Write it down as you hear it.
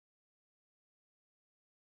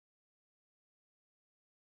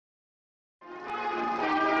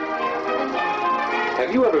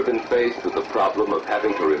Have you ever been faced with the problem of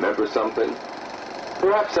having to remember something?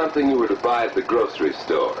 Perhaps something you were to buy at the grocery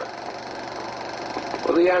store.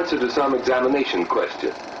 Or the answer to some examination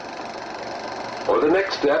question. Or the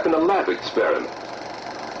next step in a lab experiment.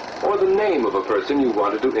 Or the name of a person you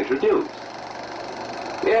wanted to introduce.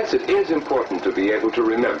 Yes, it is important to be able to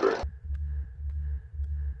remember.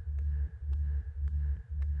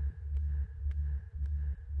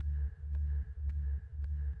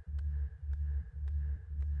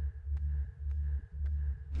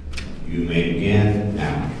 You may begin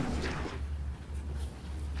now.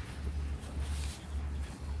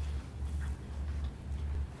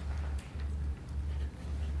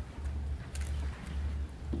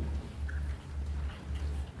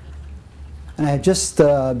 And I just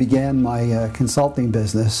began my consulting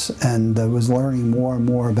business and was learning more and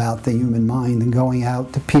more about the human mind and going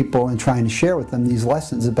out to people and trying to share with them these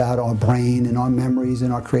lessons about our brain and our memories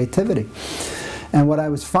and our creativity. And what I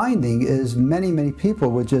was finding is many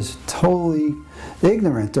people were just totally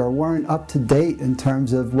ignorant or weren't up to date in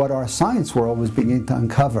terms of what our science world was beginning to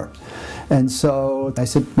uncover. And so I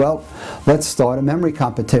said, well, let's start a memory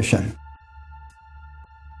competition.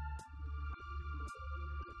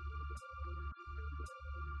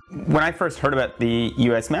 When I first heard about the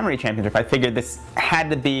U.S. Memory Championship, I figured this had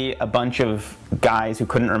to be a bunch of guys who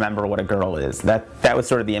couldn't remember what a girl is. That was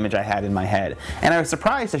sort of the image I had in my head. And I was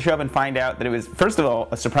surprised to show up and find out that it was, first of all,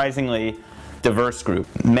 a surprisingly diverse group.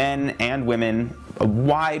 Men and women, a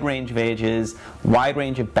wide range of ages, wide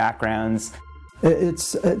range of backgrounds.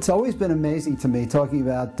 It's always been amazing to me talking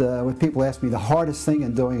about when people ask me the hardest thing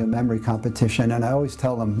in doing a memory competition, and I always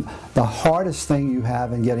tell them the hardest thing you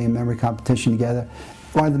have in getting a memory competition together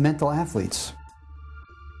are the mental athletes.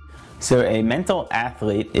 So a mental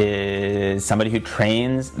athlete is somebody who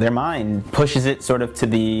trains their mind, pushes it sort of to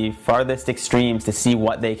the farthest extremes to see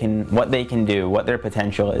what they can do, what their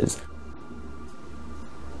potential is.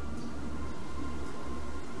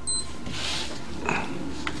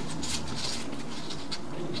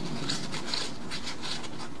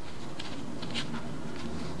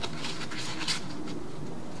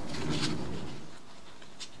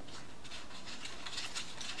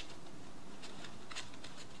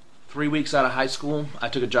 3 weeks out of high school, I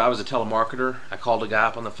took a job as a telemarketer. I called a guy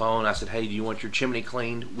up on the phone. I said, hey, do you want your chimney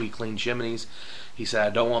cleaned? We clean chimneys. He said, I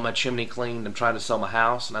don't want my chimney cleaned. I'm trying to sell my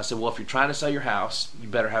house. And I said, well, if you're trying to sell your house, you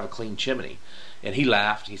better have a clean chimney. And he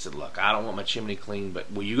laughed. He said, look, I don't want my chimney cleaned,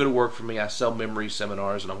 but will you go to work for me? I sell memory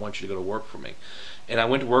seminars, and I want you to go to work for me. And I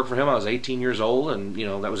went to work for him. I was 18 years old, and you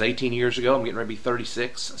know that was 18 years ago. I'm getting ready to be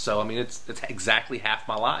 36. So I mean, it's exactly half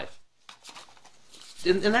my life.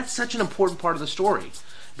 And that's such an important part of the story.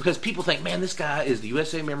 Because people think, man, this guy is the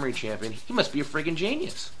USA Memory Champion. He must be a friggin'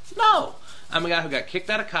 genius. No. I'm a guy who got kicked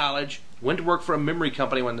out of college, went to work for a memory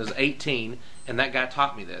company when I was 18, and that guy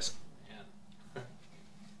taught me this.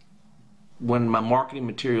 When my marketing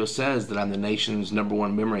material says that I'm the nation's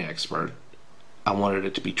 #1 memory expert, I wanted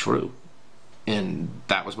it to be true. And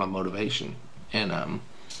that was my motivation. And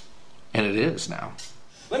it is now.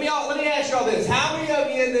 Let me ask y'all this. How many of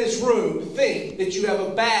you in this room think that you have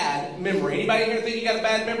a bad memory? Anybody here think you got a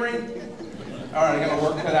bad memory? All right, I got my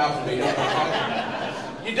work cut out for me.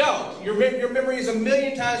 You don't. Your memory is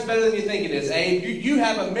 1,000,000 times better than you think it is, Abe. You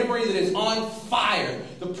have a memory that is on fire.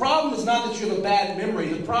 The problem is not that you have a bad memory.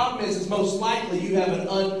 The problem is most likely you have an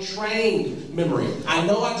untrained memory. I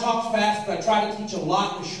know I talk fast, but I try to teach a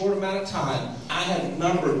lot in a short amount of time. I have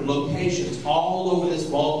numbered locations all over this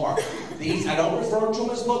ballpark. These, I don't refer to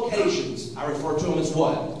them as locations. I refer to them as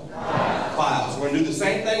what? Files. We're going to do the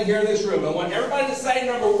same thing here in this room. I want everybody to say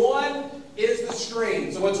number 1 is the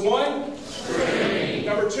screen. So what's 1? Screen.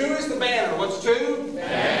 Number 2 is the banner. What's 2?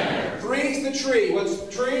 Banner. 3 is the tree. What's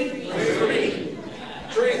tree? Tree.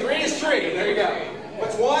 3 is tree. There you go.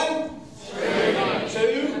 What's 1? Screen.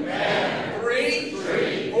 2? Banner.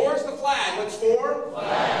 3? 4 is the flag. What's 4?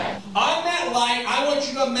 Flag. On that light, I want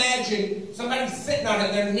you to imagine somebody sitting on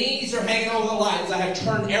it, their knees are hanging over the lights. I have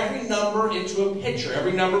turned every number into a picture,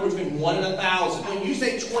 every number between 1 and 1,000. When you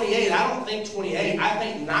say 28, I don't think 28, I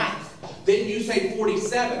think 9th. Then you say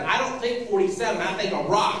 47. I don't think 47, I think a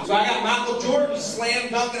rock. So I got Michael Jordan slam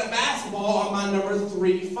dunking a basketball on my number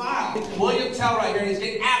 3 file. William Tell right here, and he's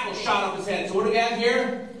getting apples shot off his head. So what do we have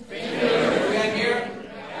here? Fingers. What do we have here?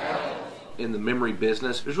 In the memory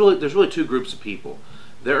business, there's really 2 groups of people.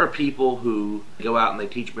 There are people who go out and they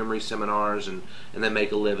teach memory seminars and they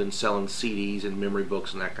make a living selling CDs and memory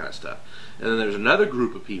books and that kind of stuff. And then there's another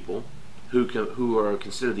group of people who are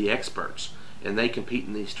considered the experts, and they compete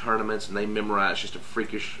in these tournaments and they memorize just a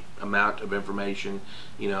freakish amount of information,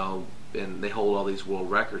 you know, and they hold all these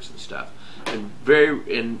world records and stuff. And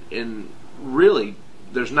really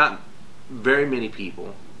there's not very many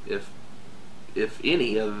people, if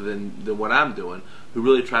any, other than what I'm doing, who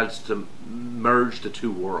really tries to merge the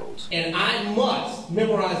two worlds. And I must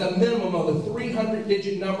memorize a minimum of a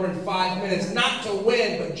 300-digit number in 5 minutes, not to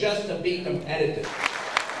win, but just to be competitive.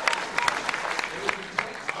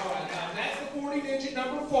 All right, now that's the 40-digit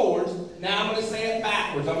number forwards. Now I'm going to say it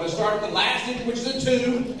backwards. I'm going to start at the last digit, which is a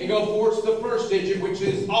 2, and go forwards to the first digit, which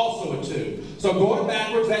is also a 2. So going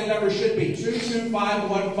backwards, that number should be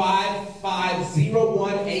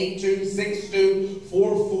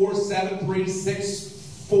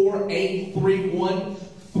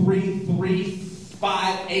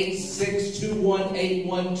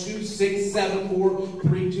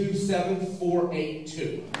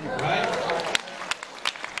Right?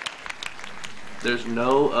 There's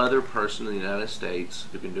no other person in the United States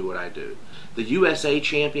who can do what I do. The USA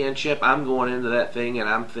Championship, I'm going into that thing and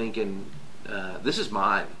I'm thinking, this is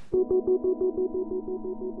mine.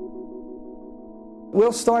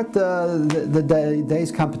 We'll start the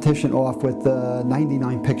day's competition off with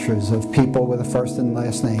 99 pictures of people with a first and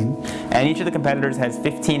last name. And each of the competitors has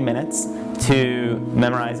 15 minutes to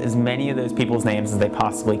memorize as many of those people's names as they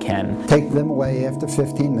possibly can. Take them away after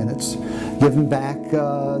 15 minutes, give them back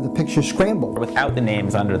the picture scrambled. Without the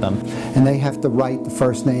names under them. And they have to write the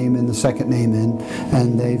first name and the second name in,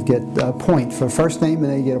 and they get a point for first name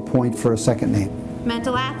and they get a point for a second name.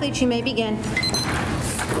 Mental athletes, you may begin.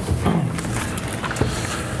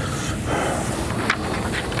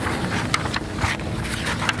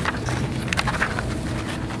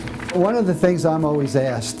 One of the things I'm always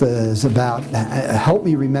asked is about, help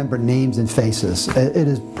me remember names and faces. It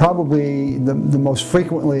is probably the most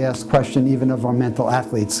frequently asked question even of our mental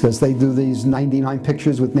athletes, because they do these 99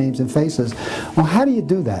 pictures with names and faces. Well, how do you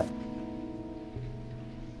do that?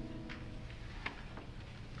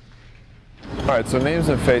 Alright, so names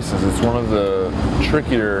and faces, it's one of the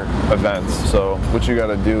trickier events. So what you got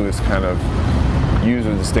to do is kind of use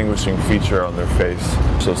a distinguishing feature on their face.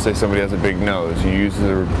 So say somebody has a big nose, you use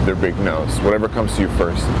their big nose, whatever comes to you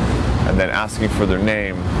first. And then asking for their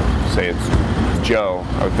name, say it's Joe,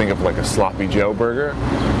 I would think of like a Sloppy Joe burger.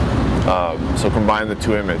 So combine the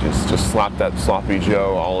two images, just slap that Sloppy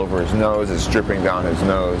Joe all over his nose, it's dripping down his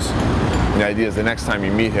nose. And the idea is the next time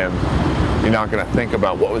you meet him, you're not going to think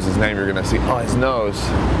about what was his name, you're going to see, oh, his nose,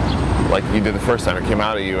 like you did the first time, it came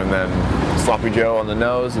out of you, and then Sloppy Joe on the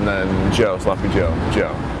nose, and then Joe, Sloppy Joe,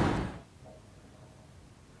 Joe.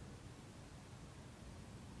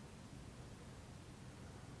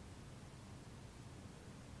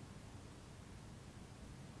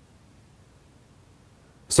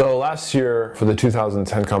 So last year for the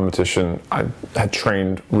 2010 competition, I had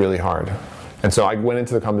trained really hard. And so I went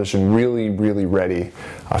into the competition really, really ready,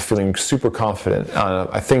 feeling super confident.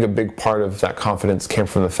 I think a big part of that confidence came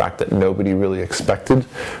from the fact that nobody really expected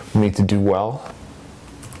me to do well.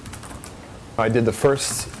 I did the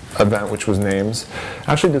first event, which was names.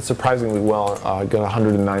 I actually did surprisingly well. I got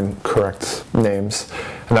 109 correct names,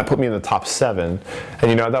 and that put me in the top 7.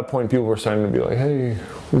 And you know, at that point, people were starting to be like, hey,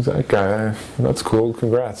 who's that guy? That's cool,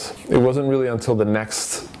 congrats. It wasn't really until the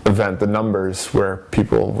next event, the numbers, where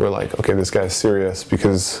people were like, okay, this guy's serious,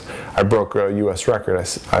 because I broke a US record.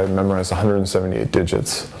 I memorized 178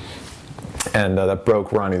 digits. And that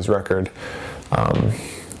broke Ronnie's record,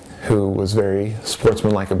 who was very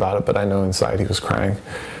sportsmanlike about it, but I know inside he was crying.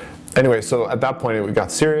 Anyway, so at that point it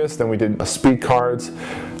got serious. Then we did speed cards.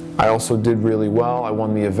 I also did really well. I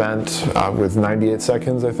won the event with 98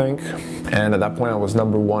 seconds, I think. And at that point I was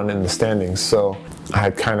 #1 in the standings. So I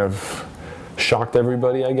had kind of shocked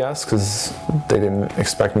everybody, I guess, because they didn't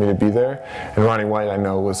expect me to be there. And Ronnie White, I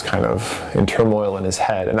know, was kind of in turmoil in his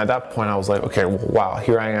head. And at that point I was like, okay, well, wow,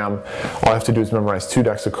 here I am. All I have to do is memorize 2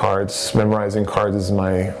 decks of cards. Memorizing cards is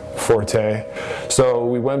my forte. So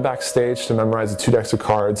we went backstage to memorize the 2 decks of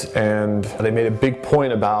cards, and they made a big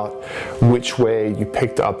point about which way you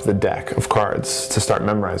picked up the deck of cards to start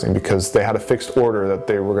memorizing, because they had a fixed order that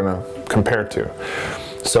they were going to compare to.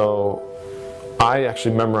 So I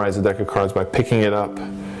actually memorized the deck of cards by picking it up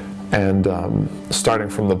and starting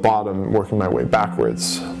from the bottom, working my way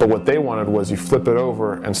backwards. But what they wanted was you flip it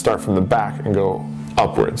over and start from the back and go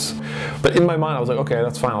upwards. But in my mind I was like, okay,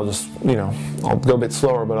 that's fine, I'll just, you know, I'll go a bit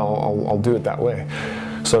slower, but I'll do it that way.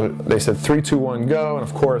 So they said 3, 2, 1, go, and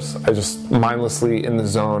of course I just mindlessly in the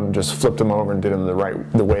zone just flipped them over and did them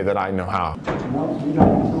the way that I know how. No, you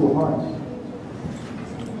don't do hard.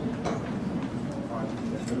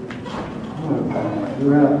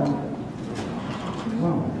 You're out.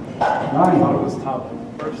 I thought it was top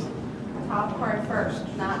first. Top card first,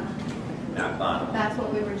 not bottom. That's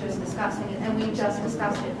what we were just discussing, and we just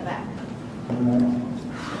discussed it in the back.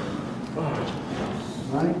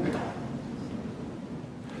 right?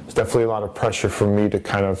 It's definitely a lot of pressure for me to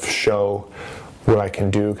kind of show what I can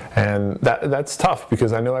do, and that's tough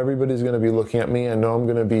because I know everybody's going to be looking at me. I know I'm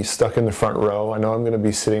going to be stuck in the front row. I know I'm going to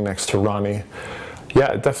be sitting next to Ronnie.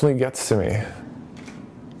 Yeah, it definitely gets to me.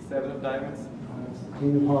 7 of diamonds.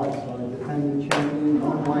 King of Hearts, defending champion,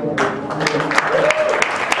 on white.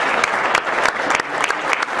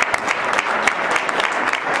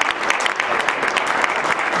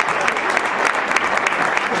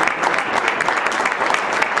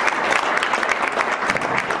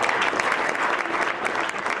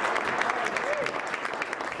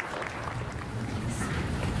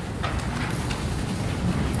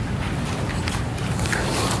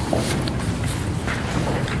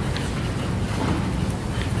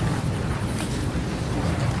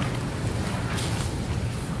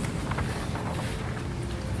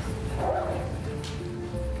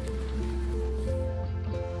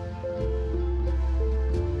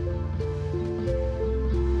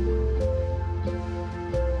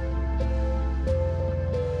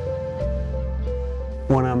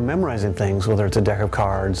 When I'm memorizing things, whether it's a deck of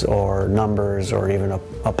cards or numbers or even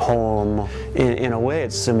a poem, in a way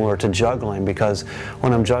it's similar to juggling, because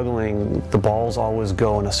when I'm juggling, the balls always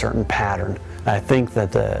go in a certain pattern. I think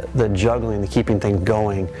that the juggling, the keeping things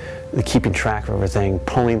going, the keeping track of everything,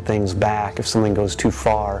 pulling things back if something goes too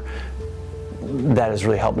far, that has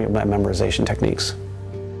really helped me with my memorization techniques.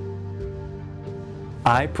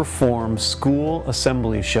 I perform school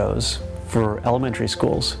assembly shows for elementary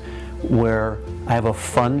schools where I have a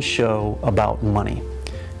fun show about money.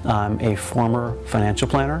 I'm a former financial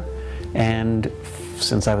planner, and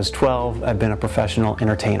since I was 12, I've been a professional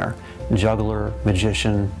entertainer, juggler,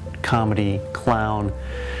 magician, comedy, clown,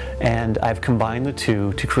 and I've combined the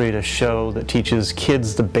two to create a show that teaches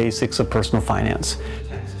kids the basics of personal finance.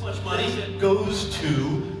 How much money goes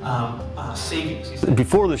to savings?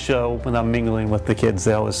 Before the show, when I'm mingling with the kids,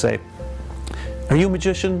 they always say, "Are you a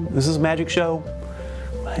magician? Is this a magic show?"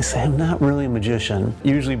 I say, "I'm not really a magician."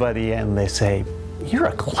 Usually by the end they say, "You're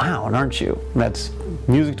a clown, aren't you?" And that's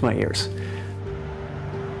music to my ears.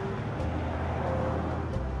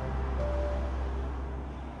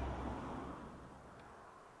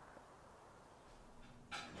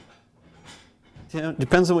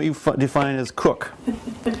 Depends on what you define as cook.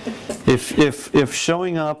 If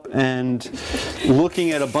showing up and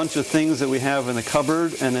looking at a bunch of things that we have in the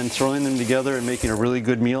cupboard and then throwing them together and making a really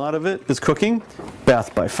good meal out of it is cooking,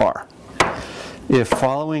 Beth by far. If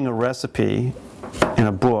following a recipe in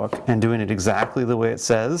a book and doing it exactly the way it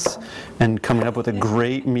says and coming up with a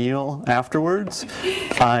great meal afterwards,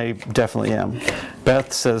 I definitely am.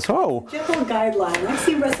 Beth says, "Oh." General guideline. I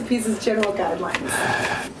see recipes as general guidelines.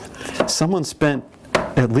 Someone spent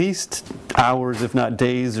at least hours, if not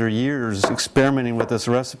days or years, experimenting with this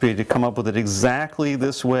recipe to come up with it exactly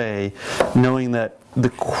this way, knowing that the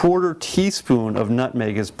 1/4 teaspoon of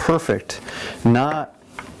nutmeg is perfect, not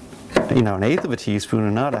 1/8 of a teaspoon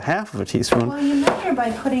and not 1/2 of a teaspoon. Well, you measure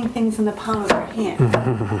by putting things in the palm of your hand. You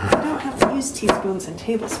don't have to use teaspoons and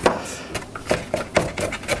tablespoons.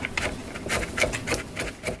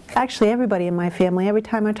 Actually, everybody in my family, every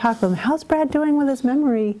time I talk to them, "How's Brad doing with his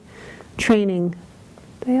memory training?"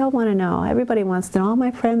 They all want to know. Everybody wants to know. All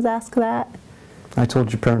my friends ask that. I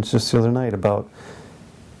told your parents just the other night about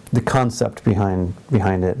the concept behind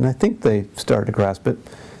it, and I think they started to grasp it.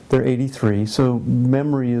 They're 83, so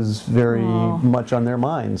memory is very much on their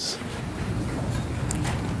minds.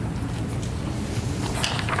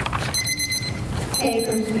 Okay,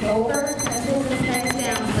 from over and pull this guys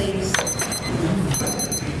down, please.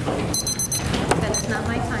 That's not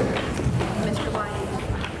my timer, Mr. White.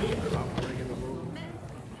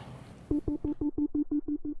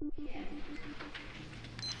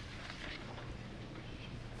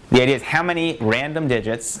 The idea is how many random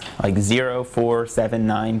digits, like 0, 4, 7,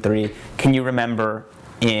 9, 3, can you remember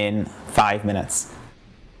in 5 minutes?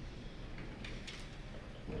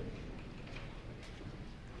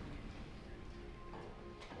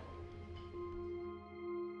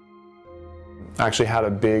 I actually had a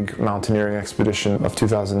big mountaineering expedition of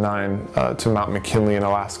 2009 to Mount McKinley in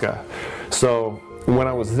Alaska. So when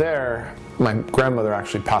I was there, my grandmother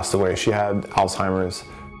actually passed away. She had Alzheimer's.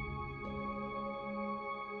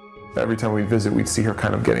 Every time we'd visit, we'd see her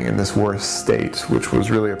kind of getting in this worse state, which was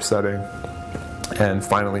really upsetting. And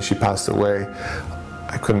finally she passed away.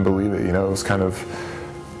 I couldn't believe it, it was kind of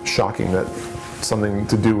shocking that something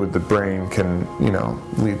to do with the brain can,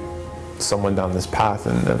 lead someone down this path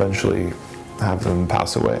and eventually have them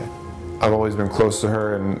pass away. I've always been close to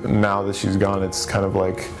her, and now that she's gone, it's kind of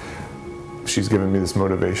like she's given me this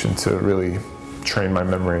motivation to really train my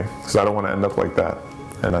memory, because I don't want to end up like that,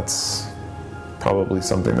 and that's probably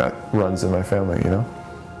something that runs in my family, you know?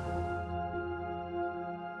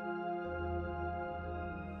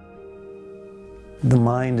 The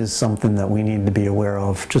mind is something that we need to be aware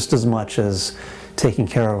of just as much as taking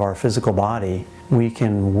care of our physical body. We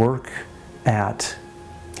can work at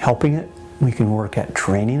helping it, we can work at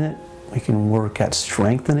training it, we can work at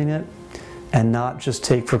strengthening it, and not just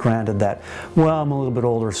take for granted that, well, I'm a little bit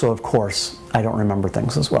older, so of course I don't remember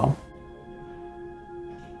things as well.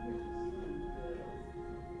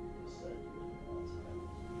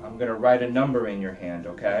 I'm going to write a number in your hand,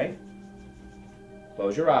 okay?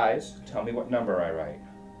 Close your eyes. Tell me what number I write.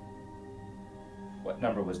 What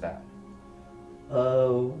number was that?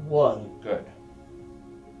 1. Good.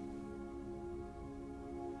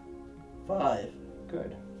 5.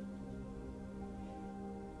 Good.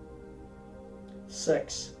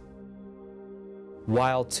 6.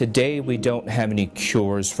 While today we don't have any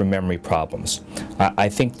cures for memory problems, I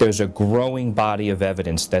think there's a growing body of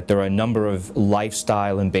evidence that there are a number of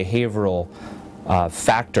lifestyle and behavioral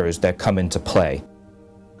factors that come into play.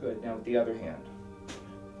 Good. Now with the other hand.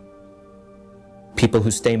 People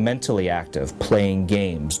who stay mentally active, playing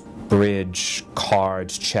games, bridge,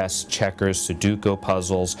 cards, chess, checkers, Sudoku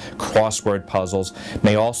puzzles, crossword puzzles,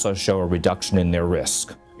 may also show a reduction in their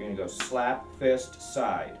risk. You're going to go slap, fist,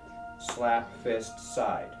 side. Slap, fist,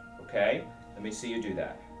 side. Okay? Let me see you do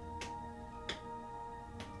that.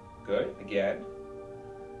 Good. Again.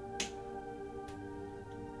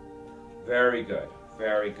 Very good.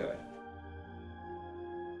 Very good.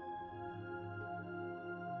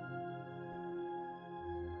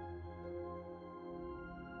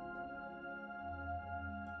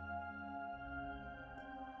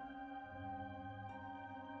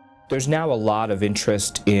 There's now a lot of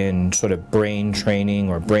interest in sort of brain training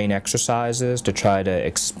or brain exercises to try to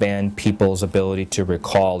expand people's ability to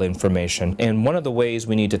recall information. And one of the ways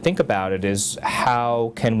we need to think about it is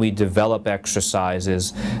how can we develop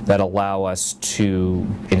exercises that allow us to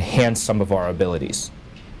enhance some of our abilities.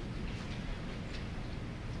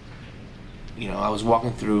 You know, I was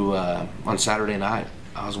walking through, on Saturday night,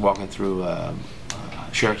 I was walking through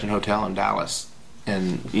Sheraton Hotel in Dallas,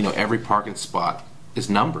 and, you know, every parking spot is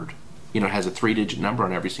numbered. You know, it has a 3-digit number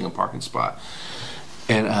on every single parking spot.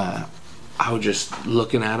 And I was just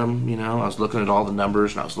looking at them, you know, I was looking at all the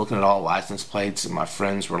numbers, and I was looking at all the license plates, and my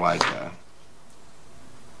friends were like,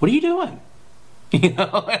 what are you doing? You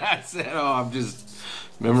know, and I said, oh, I'm just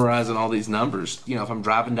memorizing all these numbers. You know, if I'm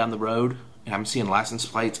driving down the road and I'm seeing license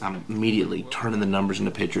plates, I'm immediately turning the numbers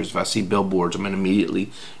into pictures. If I see billboards, I'm going to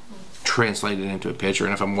immediately translate it into a picture.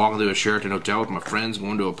 And if I'm walking through a Sheraton Hotel with my friends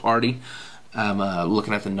going to a party, I'm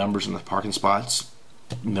looking at the numbers in the parking spots,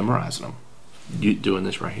 memorizing them, doing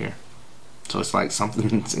this right here. So it's like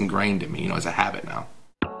something that's ingrained in me, you know, it's a habit now.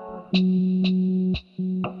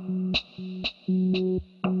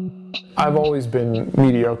 I've always been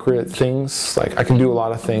mediocre at things. Like, I can do a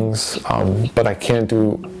lot of things, but I can't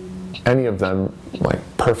do any of them like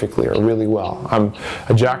perfectly or really well. I'm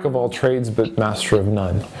a jack of all trades, but master of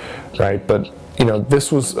none, right? But, you know,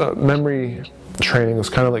 this was memory training was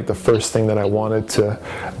kind of like the first thing that I wanted to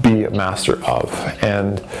be a master of.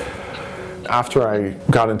 And after I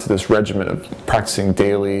got into this regimen of practicing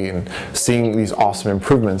daily and seeing these awesome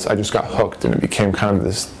improvements, I just got hooked, and it became kind of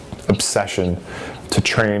this obsession to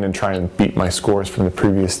train and try and beat my scores from the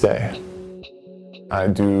previous day. I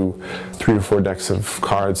do 3 to 4 decks of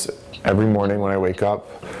cards every morning when I wake up.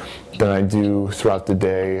 Then I do throughout the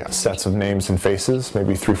day sets of names and faces,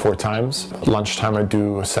 maybe 3-4 times. Lunchtime I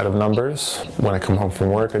do a set of numbers. When I come home from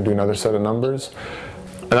work I do another set of numbers.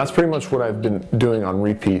 And that's pretty much what I've been doing on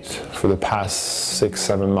repeat for the past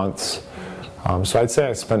 6-7 months. So I'd say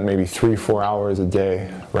I spent maybe 3-4 hours a day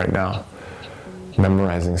right now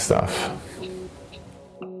memorizing stuff.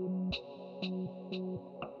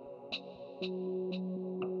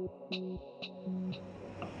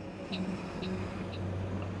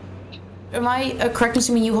 Am I correct in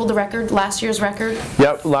assuming you hold the record, last year's record?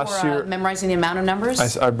 Yep, last for, year. Memorizing the amount of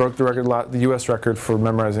numbers? I broke the record, the U.S. record for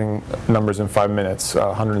memorizing numbers in 5 minutes,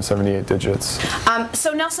 178 digits.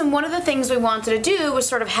 So Nelson, one of the things we wanted to do was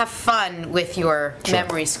sort of have fun with your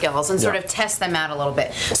memory skills and sort of test them out a little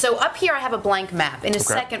bit. So up here I have a blank map. In a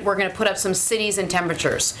second we're going to put up some cities and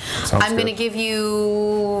temperatures. I'm going to give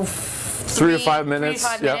you 3 to 5 minutes.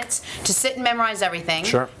 3 to 5 minutes to sit and memorize everything.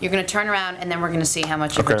 Sure. You're going to turn around and then we're going to see how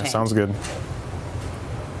much you've retained. Okay, sounds good.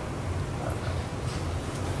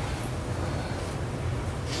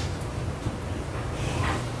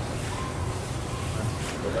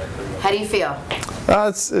 How do you feel?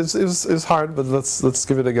 It was hard, but let's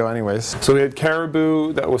give it a go anyways. So we had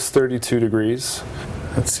Caribou, that was 32 degrees.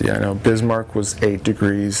 Let's see, I know Bismarck was 8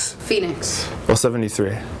 degrees. Phoenix. Well, 73.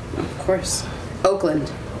 Of course.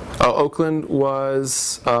 Oakland. Oh, Oakland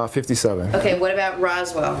was 57. Okay, what about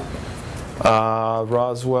Roswell?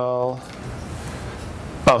 Roswell,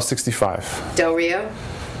 65. Del Rio?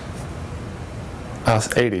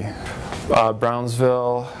 80.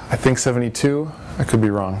 Brownsville, I think 72. I could be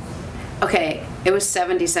wrong. Okay, it was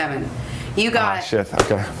 77. You got shit.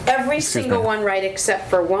 Okay. every Excuse single me. one right except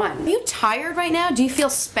for one. Are you tired right now? Do you feel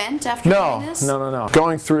spent after doing this? No.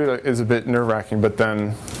 Going through it is a bit nerve-wracking, but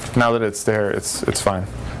then now that it's there, it's fine.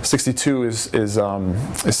 62 is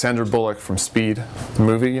Sandra Bullock from Speed, the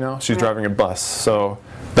movie. You know, she's driving a bus. So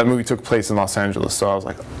that movie took place in Los Angeles. So I was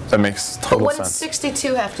like, that makes total What sense. does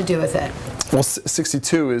 62 have to do with it? Well,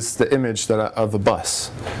 62 is the image of the bus.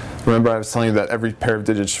 Remember, I was telling you that every pair of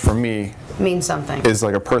digits for me Means something. is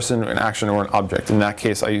like a person, an action, or an object. In that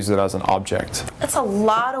case, I use it as an object. That's a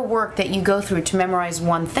lot of work that you go through to memorize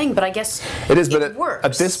one thing, but I guess It is, but works.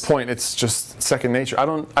 at this point, it's just second nature. I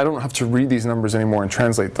don't have to read these numbers anymore and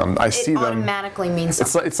translate them. I see It them. automatically means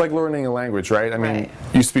something. It's like learning a language, right? I mean,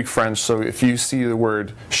 you speak French, so if you see the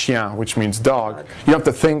word chien, which means dog, you don't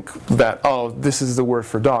have to think that, oh, this is the word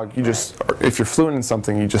for dog. You just, if you're fluent in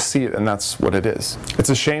something, you just see it, and that's what it is. It's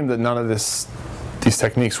a shame that none of these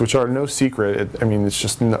techniques, which are no secret, I mean, it's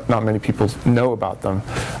just not many people know about them.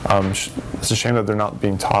 It's a shame that they're not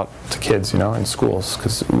being taught to kids, you know, in schools,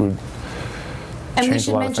 because it would And we change a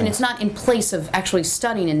should lot of mention things. it's not in place of actually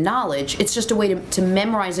studying and knowledge. It's just a way to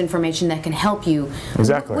memorize information that can help you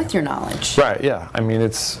Exactly. with your knowledge. Right, yeah. I mean,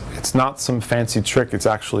 it's not some fancy trick. It's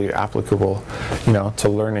actually applicable, you know, to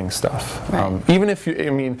learning stuff. Even if you, I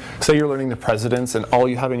mean, say you're learning the presidents and all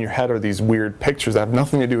you have in your head are these weird pictures that have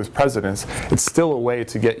nothing to do with presidents, it's still a way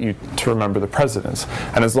to get you to remember the presidents.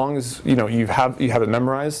 And as long as, you know, you have it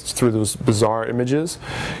memorized through those bizarre images,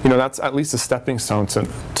 you know, that's at least a stepping stone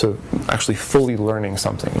to actually fully learning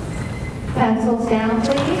something. Pencils down,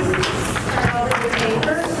 please. Turn over your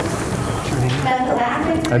papers.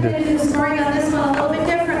 Mathematics, we're going to do scoring on this one a little bit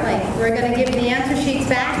differently. We're going to give you the answer sheets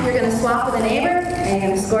back, you're going to swap with a neighbor, and you're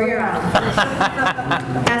going to score your own.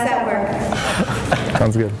 How's that work?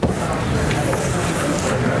 Sounds good.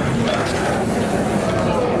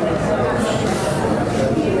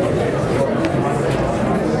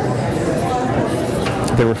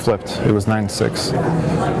 They were flipped. It was 9-6.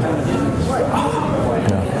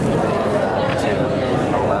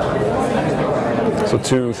 So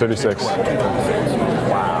 236.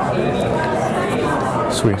 Wow.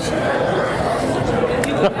 Sweet.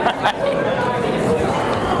 What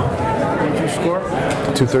did you score?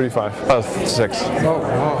 235. 6. Oh,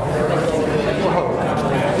 wow. Whoa.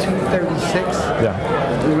 236? Yeah.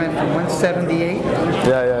 We went from 178?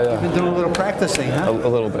 Yeah. You've been doing a little practicing, huh? A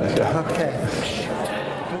little bit, yeah. Okay.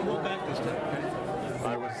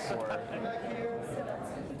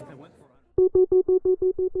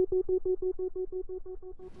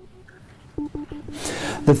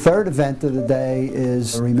 The third event of the day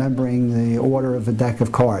is remembering the order of a deck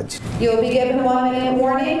of cards. You'll be given 1 minute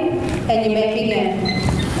warning, and you may begin.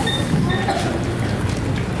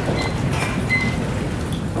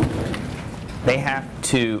 They have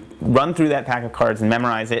to run through that pack of cards and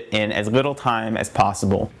memorize it in as little time as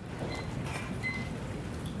possible.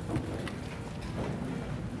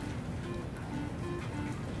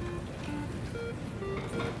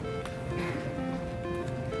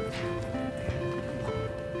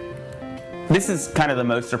 This is kind of the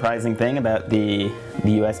most surprising thing about the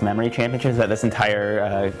U.S. Memory Championships, about this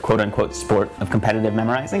entire quote-unquote sport of competitive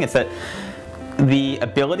memorizing. It's that the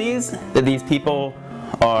abilities that these people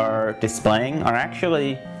are displaying are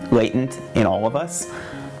actually latent in all of us.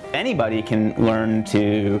 Anybody can learn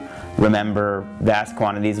to remember vast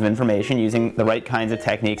quantities of information using the right kinds of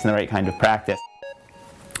techniques and the right kind of practice.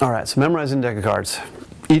 All right, so memorizing a deck of cards.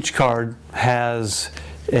 Each card has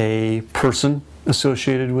a person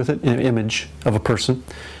associated with it, an image of a person,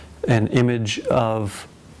 an image of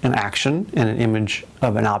an action, and an image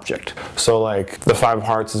of an object. So like the 5 of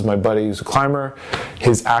hearts is my buddy who's a climber.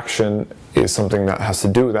 His action is something that has to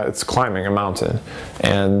do with that. It's climbing a mountain.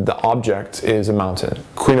 And the object is a mountain.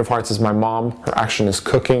 Queen of hearts is my mom. Her action is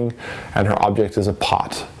cooking, and her object is a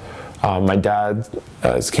pot. My dad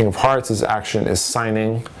is king of hearts. His action is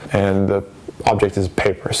signing, and the object is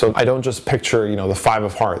paper. So I don't just picture, you know, the 5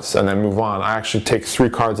 of hearts and then move on. I actually take 3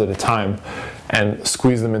 cards at a time and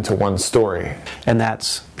squeeze them into one story. And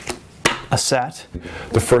that's a set.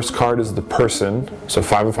 The first card is the person, so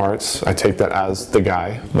 5 of hearts. I take that as the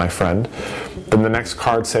guy, my friend. Then the next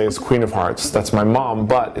card, say, is Queen of Hearts. That's my mom,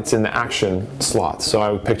 but it's in the action slot. So I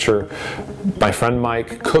would picture my friend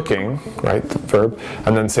Mike cooking, right, the verb,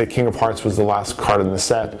 and then say King of Hearts was the last card in the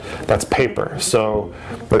set. That's paper, so,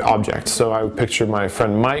 with objects. So I would picture my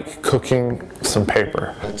friend Mike cooking some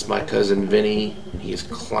paper. That's my cousin Vinny. He's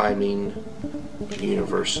climbing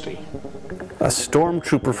university. A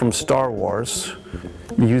stormtrooper from Star Wars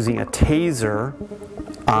using a taser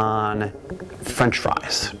on French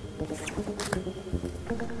fries.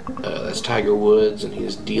 That's Tiger Woods, and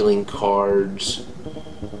he's dealing cards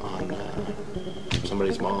on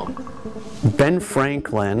somebody's mom. Ben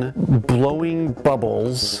Franklin blowing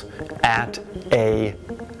bubbles at a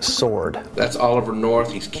sword. That's Oliver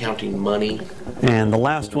North. He's counting money. And the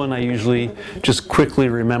last one I usually just quickly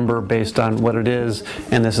remember based on what it is,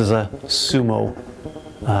 and this is a sumo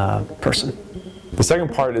person. The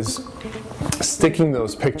second part is sticking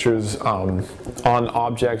those pictures on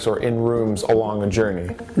objects or in rooms along a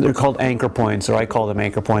journey. They're called anchor points, or I call them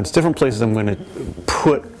anchor points. Different places I'm going to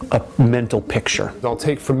put a mental picture. I'll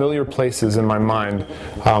take familiar places in my mind,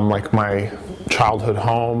 like my childhood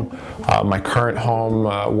home, my current home,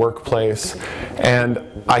 workplace, and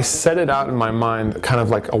I set it out in my mind kind of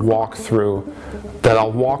like a walkthrough, that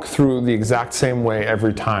I'll walk through the exact same way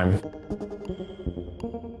every time.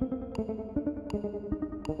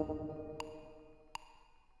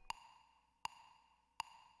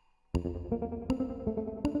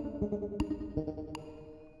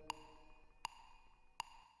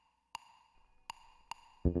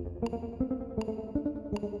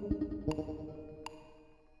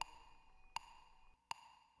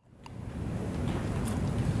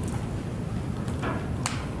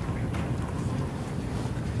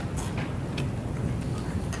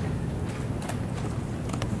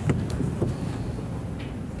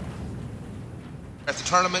 At the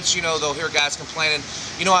tournaments, you know, they'll hear guys complaining,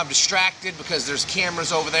 you know, I'm distracted because there's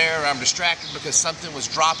cameras over there, or I'm distracted because something was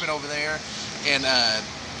dropping over there, and I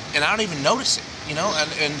don't even notice it, you know,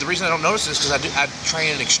 and the reason I don't notice it is because I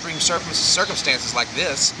train in extreme circumstances like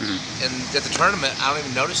this, and at the tournament, I don't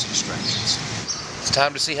even notice the distractions. It's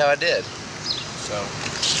time to see how I did. So,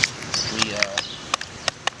 we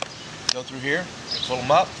go through here, pull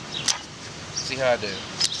them up, see how I do.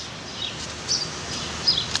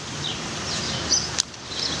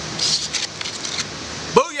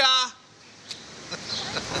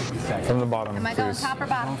 From the bottom. Am I going top or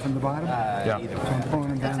bottom? From the bottom? Yeah. So I'm pulling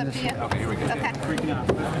them down this way. Okay, here we go. Okay. Freaking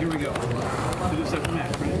out. Here we go. Do this after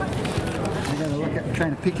Matt, right? I gotta look at,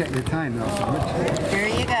 trying to peek at your time though. So There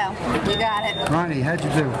you go. You got it. Ronnie, how'd you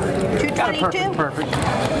do? 222. Perfect.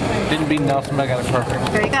 Didn't beat Nelson, but I got it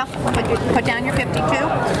perfect. There you go. Put down your 52.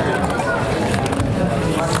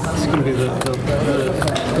 It's gonna be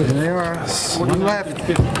there are. One left.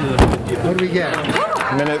 What do we get?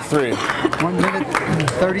 Minute 3. 1 minute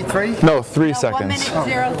 33? No, 3 1 seconds.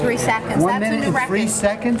 minute 03 seconds. 1 That's a minute new and record. 3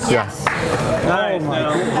 seconds? Yes. Oh my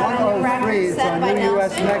God. 103. It's Set a by new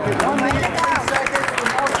U.S. Nelson. record. 1 minute and 3 seconds.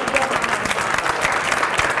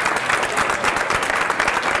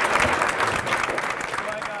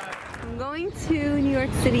 I'm going to New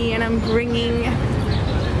York City and I'm bringing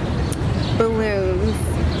balloons.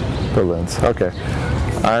 Balloons, okay.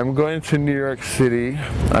 I'm going to New York City.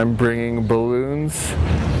 I'm bringing balloons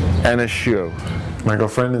and a shoe. My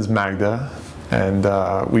girlfriend is Magda, and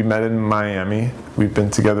we met in Miami. We've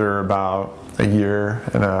been together about a year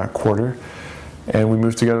and a quarter, and we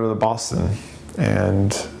moved together to Boston.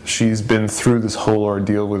 And she's been through this whole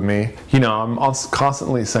ordeal with me. You know, I'm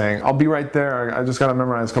constantly saying, I'll be right there. I just got to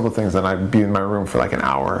memorize a couple of things, and I'd be in my room for like an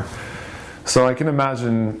hour. So I can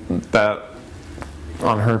imagine that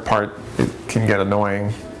on her part, it can get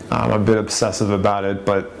annoying. I'm a bit obsessive about it,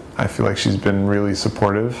 but I feel like she's been really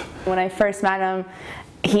supportive. When I first met him,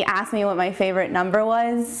 he asked me what my favorite number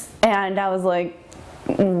was, and I was like,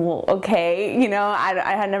 well, okay, you know,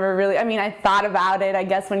 I had never really, I mean, I thought about it, I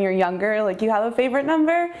guess, when you're younger, like, you have a favorite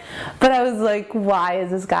number, but I was like, why is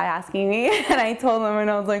this guy asking me? And I told him, and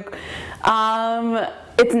I was like,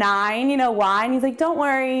 it's 9, you know, why? And he's like, don't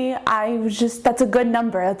worry, that's a good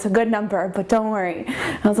number, but don't worry.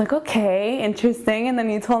 And I was like, okay, interesting. And then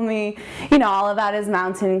he told me, you know, all about his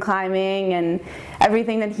mountain climbing and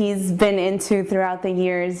everything that he's been into throughout the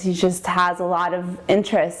years. He just has a lot of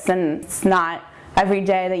interests, and it's not every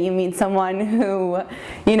day that you meet someone who,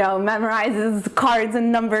 you know, memorizes cards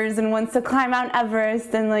and numbers and wants to climb Mount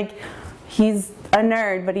Everest, and like, he's a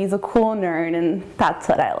nerd, but he's a cool nerd, and that's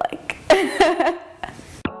what I like.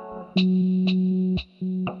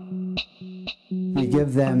 We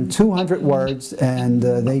give them 200 words, and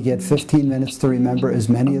they get 15 minutes to remember as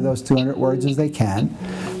many of those 200 words as they can.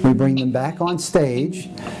 We bring them back on stage,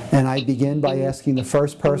 and I begin by asking the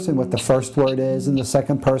first person what the first word is, and the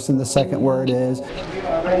second person the second word is. We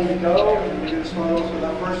are ready to go, and we're going to start off with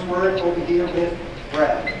our first word over here with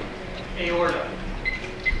Brad. Aorta.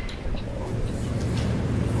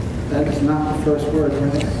 That is not the first word,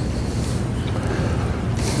 right?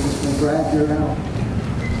 Mr. Brad, you're out.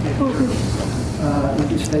 You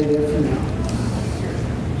can stay there for now.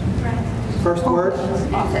 First word?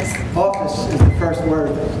 Office. Office is the first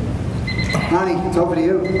word. Nani, it's over to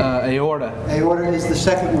you. Aorta. Aorta is the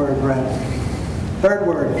second word, Brad. Third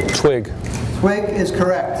word? Twig. Twig is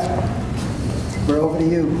correct. We're over to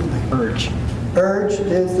you. Urge. Urge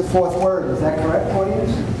is the fourth word. Is that correct,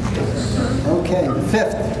 audience? Okay. The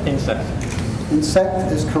fifth? Insect.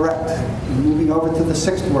 Insect is correct. We're moving over to the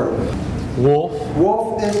sixth word. Wolf.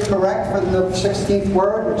 Wolf is correct for the 16th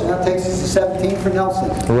word, which now takes us to 17 for Nelson.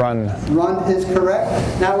 Run. Run is correct.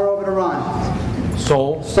 Now we're over to Ron.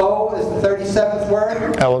 Soul. Soul is the 37th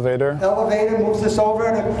word. Elevator. Elevator moves us over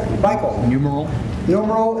to Michael. Numeral.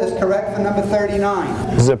 Numeral is correct for number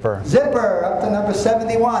 39. Zipper. Zipper up to number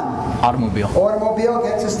 71. Automobile. Automobile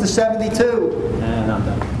gets us to 72. And I'm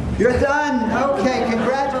done. You're done. Okay,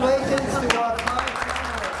 congratulations to our five.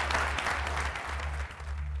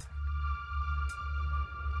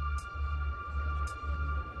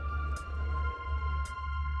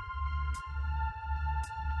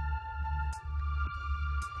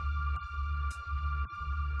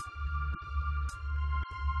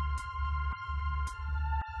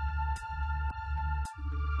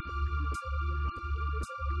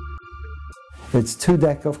 It's 2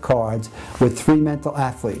 decks of cards with 3 mental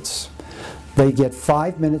athletes. They get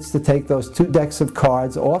 5 minutes to take those 2 decks of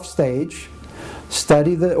cards off stage,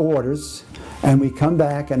 study the orders, and we come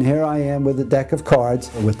back, and here I am with a deck of cards,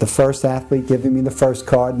 with the first athlete giving me the first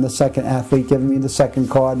card, and the second athlete giving me the second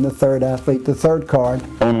card, and the third athlete the third card.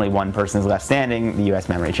 Only one person is left standing, the U.S.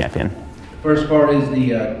 memory champion. First card is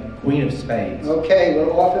the Queen of Spades. Okay,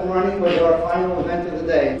 we're off and running with our final event of the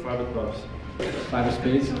day. 5 of clubs. 5 of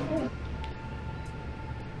spades.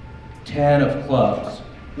 10 of clubs.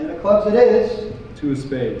 10 of clubs it is. 2 of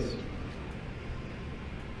spades.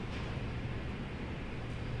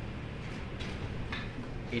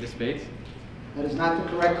 8 of spades. That is not the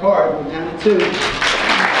correct card. We're down to 2.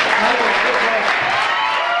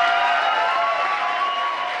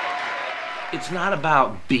 It's not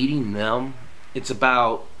about beating them. It's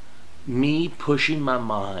about me pushing my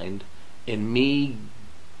mind and me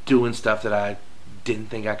doing stuff that I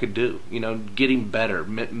didn't think I could do. You know, getting better,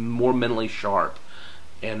 more mentally sharp.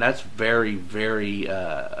 And that's very, very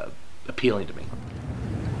appealing to me.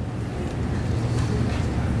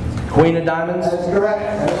 Queen of Diamonds. That's correct.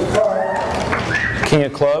 That's the card. King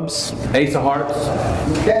of clubs. Ace of Hearts.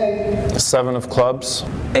 Okay. 7 of clubs.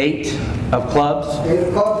 8 of clubs. 8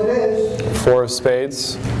 of clubs it is. 4 of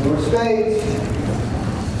spades. 4 of spades.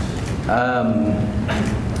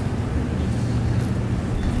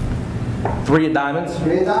 3 of diamonds.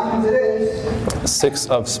 3 of diamonds it is. 6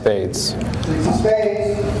 of spades. 6 of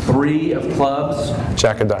spades. 3 of clubs.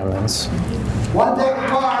 Jack of diamonds. 1 deck of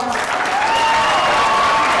cards.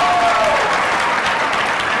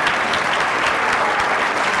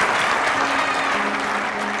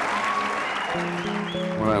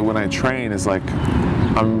 When I train, is like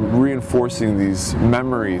I'm reinforcing these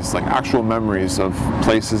memories, like actual memories of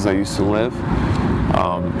places I used to live,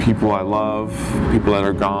 people I love, people that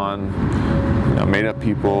are gone, you know, made up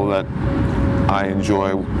people that I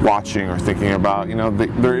enjoy watching or thinking about. You know,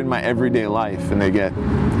 they're in my everyday life and they get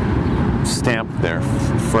stamped there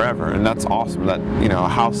forever, and that's awesome. That, you know, a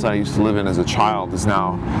house that I used to live in as a child is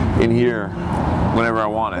now in here whenever I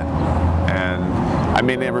want it. And I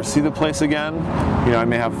may never see the place again. You know, I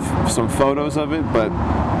may have some photos of it, but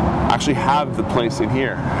I actually have the place in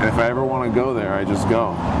here. And if I ever want to go there, I just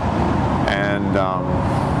go. And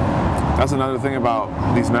that's another thing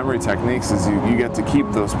about these memory techniques, is you get to keep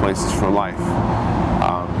those places for life.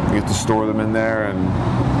 You get to store them in there, and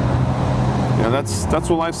you know, that's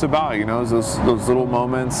what life's about. You know, those little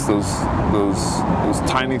moments, those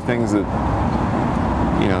tiny things that,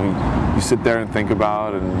 you know, you sit there and think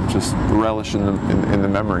about and just relish in the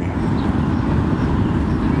memory.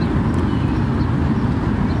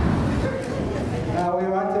 Now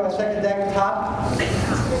we're on to our second deck, top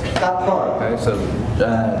card. Okay, so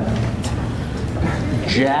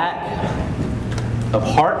Jack of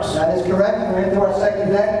Hearts. That is correct. We're into our second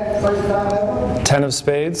deck. First time ever. 10 of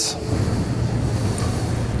spades.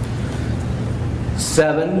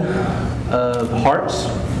 7 of Hearts.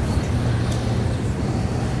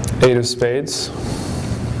 8 of spades.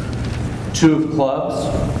 2 of clubs.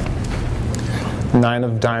 9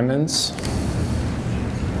 of diamonds.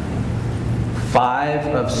 5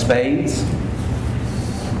 of spades.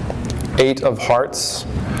 8 of hearts.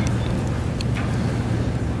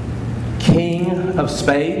 King of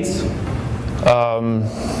spades. 4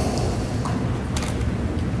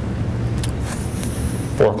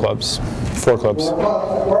 clubs. 4 clubs.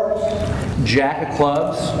 Jack of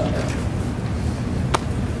clubs.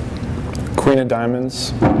 Queen of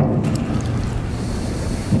diamonds.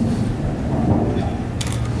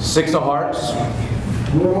 6 of hearts.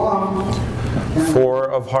 4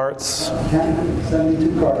 of hearts.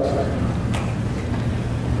 72 cards.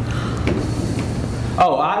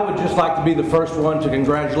 Oh, I would just like to be the first one to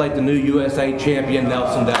congratulate the new USA champion,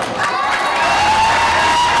 Nelson Dellis.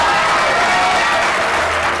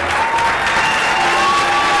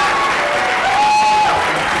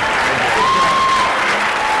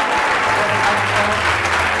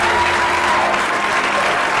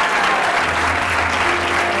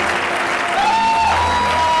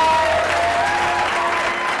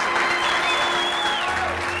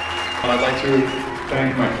 I'd like to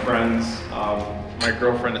thank my friends, my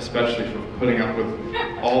girlfriend especially, for putting up with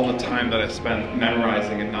all the time that I spent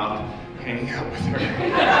memorizing and not hanging out with her.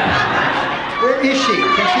 Where is she? Where is she?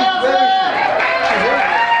 She's here.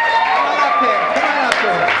 Come on up here. Come on up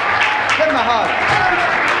here. Give him a hug.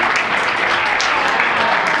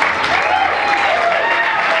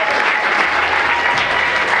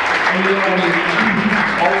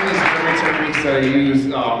 All of these memory techniques that I use,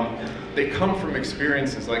 they come from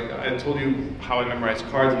experiences. Like I told you how I memorize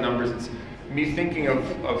cards and numbers. It's me thinking of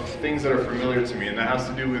things that are familiar to me, and that has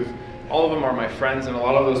to do with, all of them are my friends, and a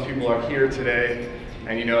lot of those people are here today.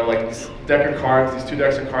 And you know, like this deck of cards, these 2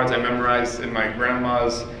 decks of cards I memorized in my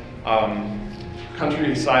grandma's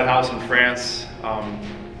countryside house in France.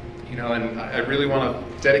 You know, and I really want to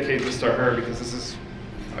dedicate this to her because this is,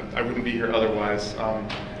 I wouldn't be here otherwise.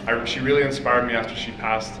 She really inspired me after she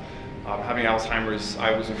passed. Having Alzheimer's,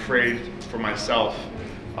 I was afraid for myself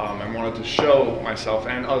and wanted to show myself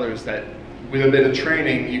and others that with a bit of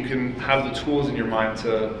training, you can have the tools in your mind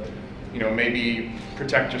to, you know, maybe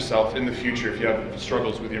protect yourself in the future if you have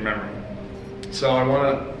struggles with your memory. So I want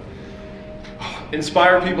to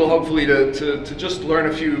inspire people, hopefully, to just learn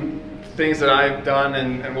a few things that I've done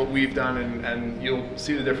and what we've done, and you'll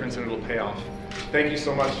see the difference and it'll pay off. Thank you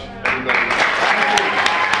so much, everybody.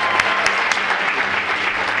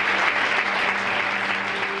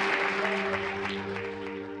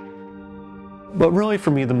 But really for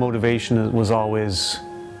me the motivation was always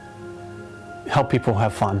help people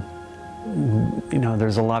have fun. You know,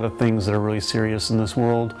 there's a lot of things that are really serious in this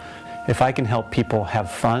world. If I can help people have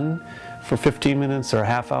fun for 15 minutes or a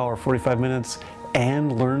half hour, 45 minutes,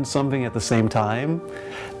 and learn something at the same time,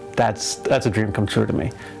 that's a dream come true to me.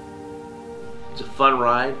 It's a fun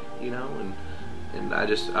ride, you know, and I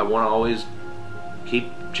want to always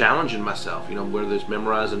keep challenging myself, you know, whether it's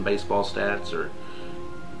memorizing baseball stats or,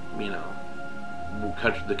 you know,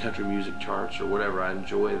 the country music charts or whatever. I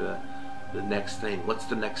enjoy the next thing. What's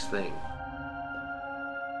the next thing?